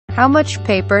How much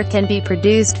paper can be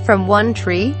produced from one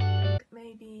tree?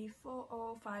 Maybe 4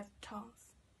 or 5 tons.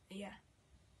 Yeah.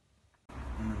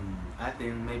 I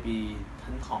think maybe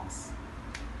 10 tons.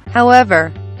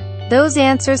 However, those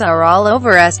answers are all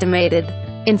overestimated.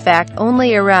 In fact,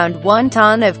 only around 1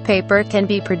 ton of paper can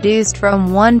be produced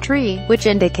from one tree, which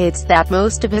indicates that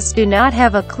most of us do not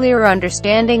have a clear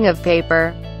understanding of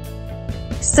paper.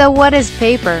 So what is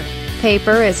paper?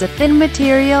 Paper is a thin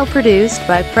material produced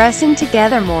by pressing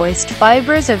together moist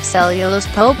fibers of cellulose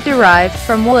pulp derived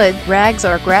from wood, rags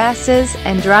or grasses,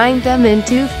 and drying them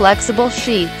into flexible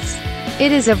sheets.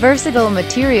 It is a versatile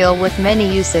material with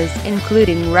many uses,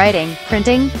 including writing,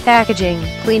 printing, packaging,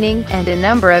 cleaning, and a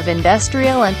number of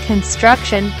industrial and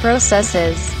construction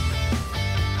processes.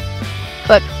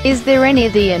 But, is there any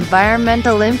of the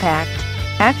environmental impact?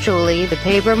 Actually, the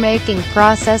paper-making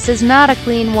process is not a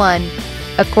clean one.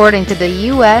 According to the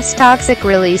U.S. Toxic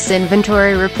Release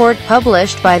Inventory report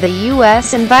published by the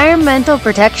U.S. Environmental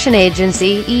Protection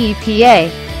Agency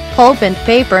 (EPA), pulp and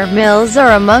paper mills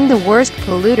are among the worst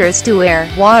polluters to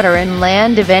air, water and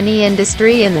land of any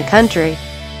industry in the country.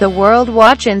 The World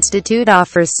Watch Institute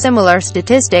offers similar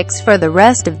statistics for the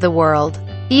rest of the world.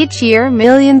 Each year,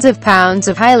 millions of pounds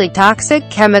of highly toxic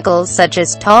chemicals such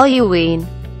as toluene,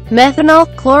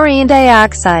 methanol, chlorine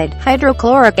dioxide,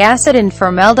 hydrochloric acid and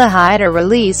formaldehyde are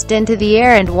released into the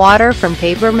air and water from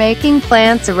paper-making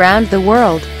plants around the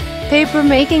world.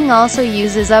 Paper-making also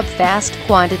uses up vast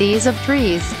quantities of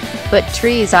trees. But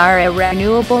trees are a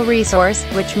renewable resource,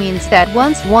 which means that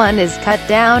once one is cut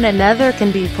down, another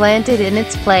can be planted in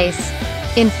its place.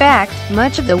 In fact,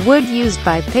 much of the wood used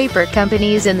by paper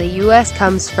companies in the U.S.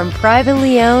 comes from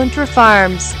privately owned tree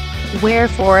farms, where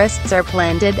forests are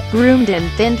planted, groomed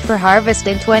and thinned for harvest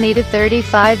in 20 to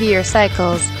 35-year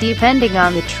cycles, depending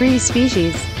on the tree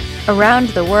species. Around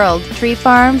the world, tree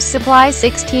farms supply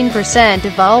 16%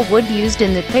 of all wood used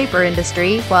in the paper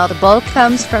industry, while the bulk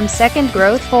comes from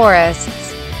second-growth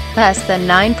forests. Less than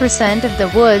 9% of the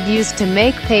wood used to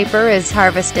make paper is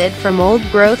harvested from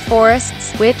old-growth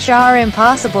forests, which are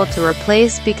impossible to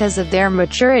replace because of their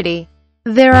maturity.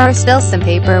 There are still some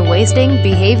paper-wasting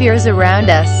behaviors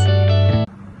around us.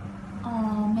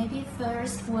 Maybe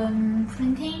first when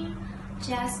printing,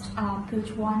 just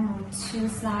put 1 or 2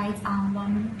 slides on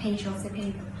one page of the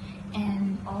paper.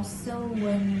 And also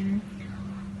when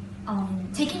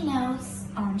taking notes,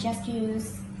 just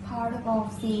use part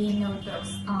of the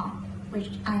notebooks, which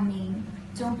I mean,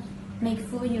 don't make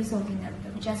full use of the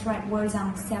notebook, just write words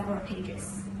on several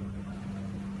pages.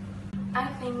 I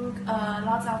think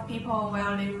lots of people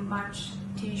will leave much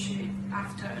tissue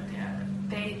after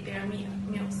their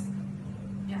meals.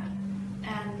 Yeah,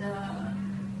 and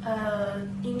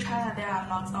in China there are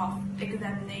lots of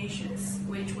examinations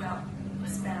which will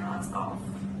spend lots of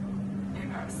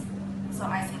papers. So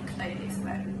I think it is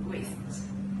like waste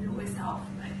of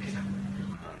paper.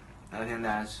 I think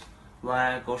that when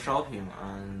I go shopping,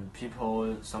 and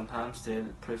people sometimes they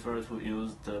prefer to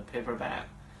use the paper bag.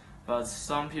 But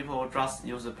some people just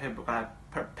use the paper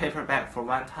bag for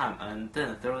one time and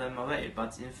then throw them away.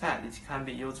 But in fact, it can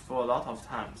be used for a lot of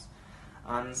times.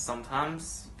 And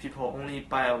sometimes people only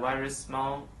buy a very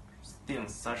small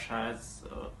things such as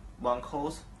one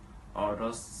coat or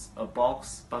just a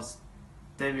box, but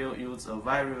they will use a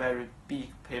very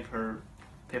big paper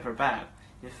bag.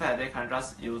 In fact, they can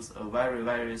just use a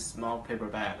very small paper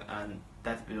bag, and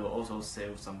that will also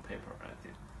save some paper, I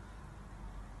think.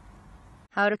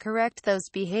 How to correct those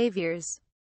behaviors?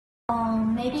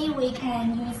 Maybe we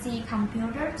can use the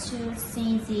computer to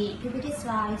see the PPT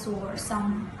slides or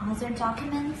some other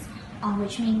documents,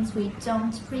 which means we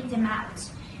don't print them out.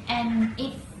 And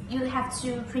if you have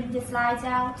to print the slides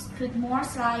out, put more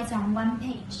slides on one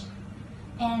page.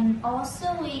 And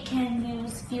also we can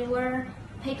use fewer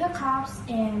paper cups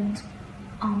and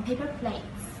paper plates.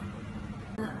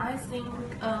 I think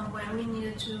when we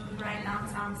need to write down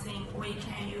something, we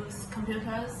can use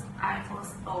computers,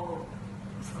 iPhones, or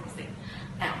something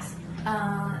else.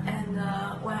 And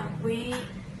when we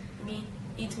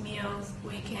eat meals,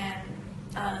 we can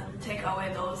take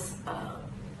away those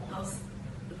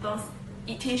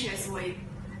tissues we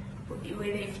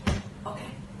leave.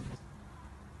 Okay.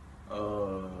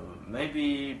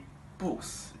 Maybe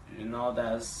books. You know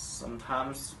that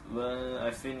sometimes when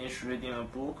I finish reading a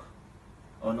book,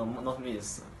 or no, not me,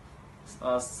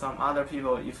 some other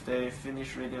people, if they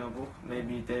finish reading a book,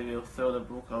 maybe they will throw the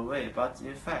book away. But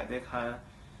in fact, they can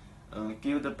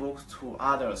give the book to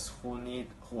others who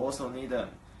also need them.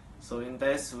 So in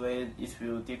this way, it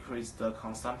will decrease the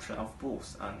consumption of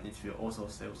books, and it will also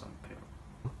save some paper.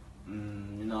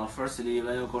 Firstly,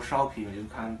 when you go shopping, you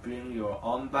can bring your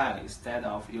own bag instead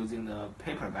of using the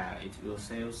paper bag. It will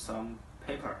save some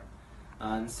paper.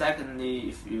 And secondly,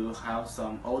 if you have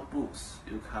some old books,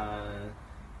 you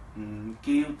can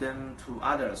give them to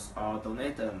others or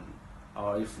donate them.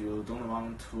 Or if you don't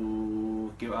want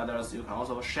to give others, you can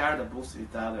also share the books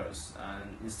with others.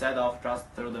 And instead of just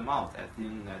throw them out, I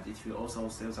think that it will also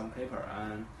save some paper.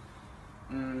 And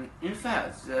in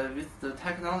fact, with the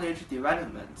technology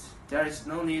development, there is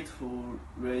no need to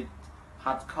read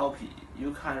hard copy.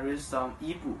 You can read some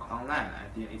ebook online. I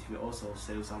think it will also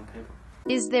save some paper.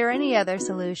 Is there any other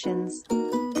solutions?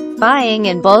 Buying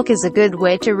in bulk is a good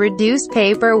way to reduce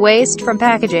paper waste from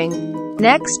packaging.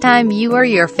 Next time you or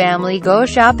your family go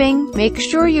shopping, make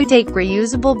sure you take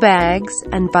reusable bags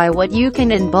and buy what you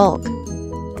can in bulk.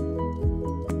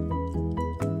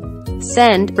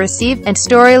 Send, receive, and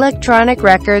store electronic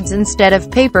records instead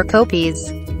of paper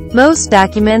copies. Most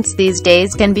documents these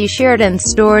days can be shared and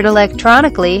stored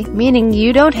electronically, meaning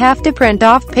you don't have to print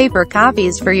off paper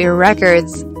copies for your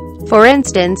records. For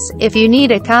instance, if you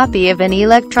need a copy of an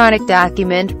electronic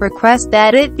document, request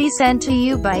that it be sent to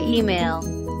you by email.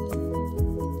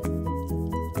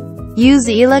 Use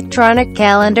electronic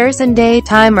calendars and day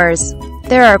timers.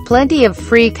 There are plenty of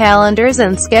free calendars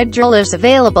and schedulers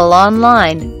available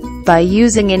online. By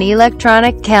using an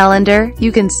electronic calendar,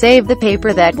 you can save the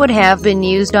paper that would have been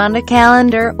used on a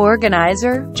calendar,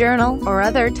 organizer, journal, or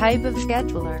other type of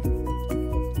scheduler.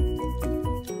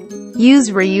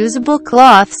 Use reusable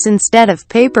cloths instead of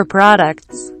paper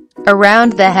products.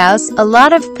 Around the house, a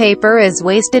lot of paper is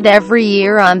wasted every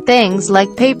year on things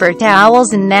like paper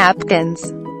towels and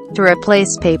napkins. To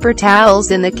replace paper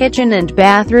towels in the kitchen and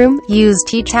bathroom, use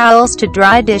tea towels to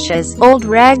dry dishes, old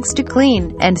rags to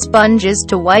clean, and sponges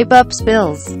to wipe up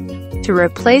spills. To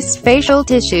replace facial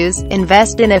tissues,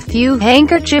 invest in a few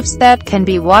handkerchiefs that can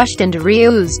be washed and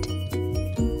reused.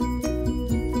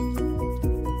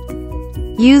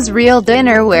 Use real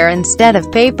dinnerware instead of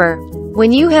paper.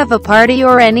 When you have a party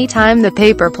or any time the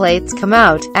paper plates come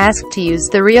out, ask to use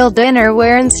the real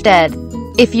dinnerware instead.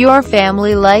 If your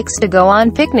family likes to go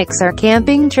on picnics or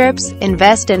camping trips,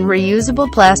 invest in reusable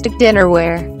plastic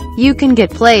dinnerware. You can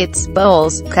get plates,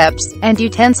 bowls, cups, and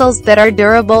utensils that are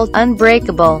durable,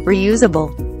 unbreakable,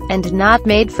 reusable, and not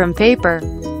made from paper.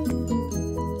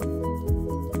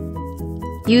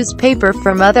 Use paper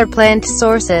from other plant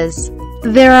sources.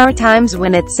 There are times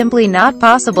when it's simply not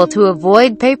possible to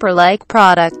avoid paper-like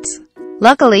products.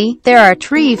 Luckily, there are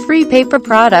tree-free paper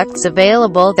products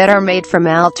available that are made from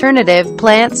alternative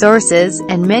plant sources,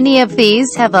 and many of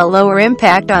these have a lower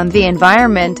impact on the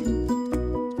environment.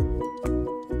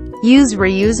 Use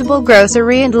reusable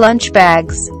grocery and lunch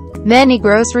bags. Many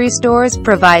grocery stores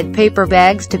provide paper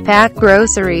bags to pack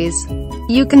groceries.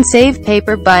 You can save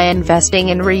paper by investing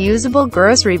in reusable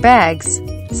grocery bags.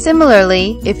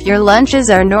 Similarly, if your lunches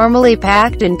are normally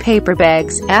packed in paper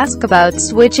bags, ask about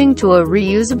switching to a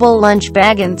reusable lunch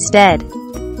bag instead.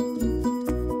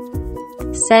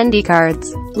 Send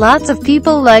e-cards. Lots of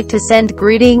people like to send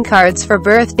greeting cards for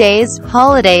birthdays,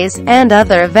 holidays, and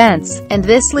other events, and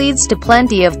this leads to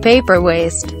plenty of paper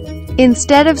waste.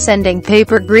 Instead of sending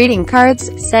paper greeting cards,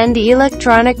 send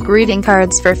electronic greeting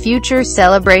cards for future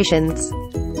celebrations.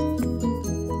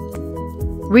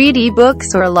 Read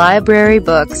e-books or library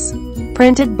books.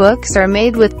 Printed books are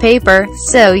made with paper,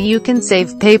 so you can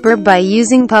save paper by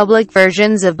using public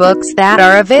versions of books that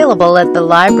are available at the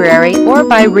library, or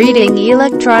by reading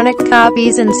electronic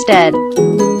copies instead.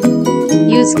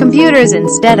 Use computers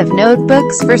instead of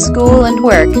notebooks for school and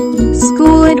work.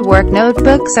 School and work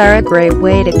notebooks are a great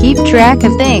way to keep track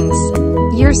of things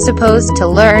you're supposed to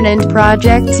learn and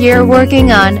projects you're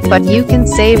working on, but you can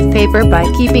save paper by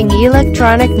keeping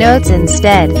electronic notes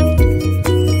instead.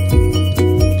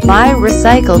 Buy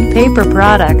recycled paper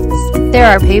products. There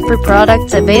are paper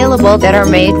products available that are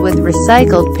made with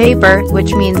recycled paper,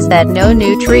 which means that no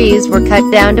new trees were cut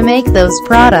down to make those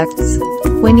products.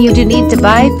 When you do need to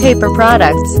buy paper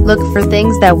products, look for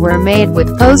things that were made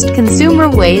with post-consumer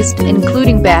waste,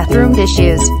 including bathroom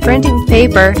tissues, printing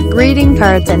paper, greeting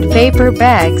cards, and paper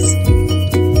bags.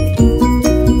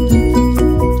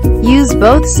 Use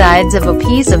both sides of a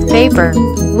piece of paper.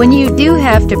 When you do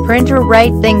have to print or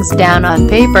write things down on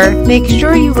paper, make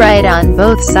sure you write on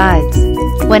both sides.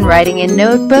 When writing in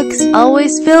notebooks,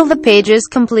 always fill the pages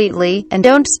completely, and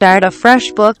don't start a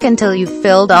fresh book until you've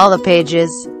filled all the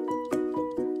pages.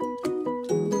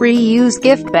 Reuse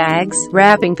gift bags,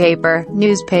 wrapping paper,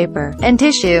 newspaper, and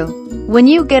tissue. When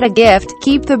you get a gift,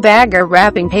 keep the bag or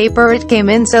wrapping paper it came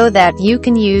in so that you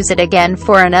can use it again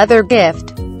for another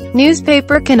gift.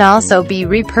 Newspaper can also be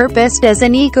repurposed as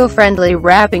an eco-friendly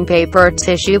wrapping paper or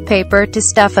tissue paper to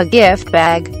stuff a gift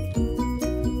bag.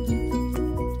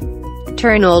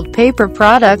 Turn old paper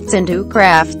products into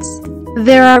crafts.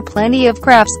 There are plenty of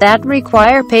crafts that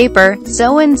require paper,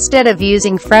 so instead of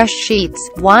using fresh sheets,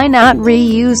 why not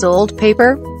reuse old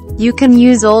paper? You can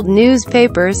use old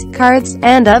newspapers, cards,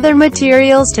 and other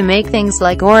materials to make things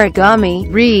like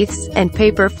origami, wreaths, and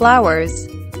paper flowers.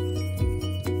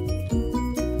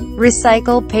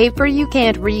 Recycle paper you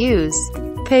can't reuse.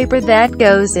 Paper that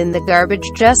goes in the garbage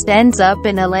just ends up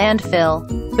in a landfill.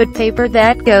 But paper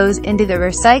that goes into the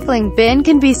recycling bin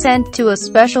can be sent to a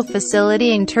special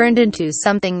facility and turned into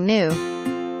something new.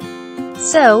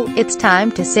 So, it's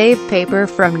time to save paper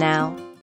from now.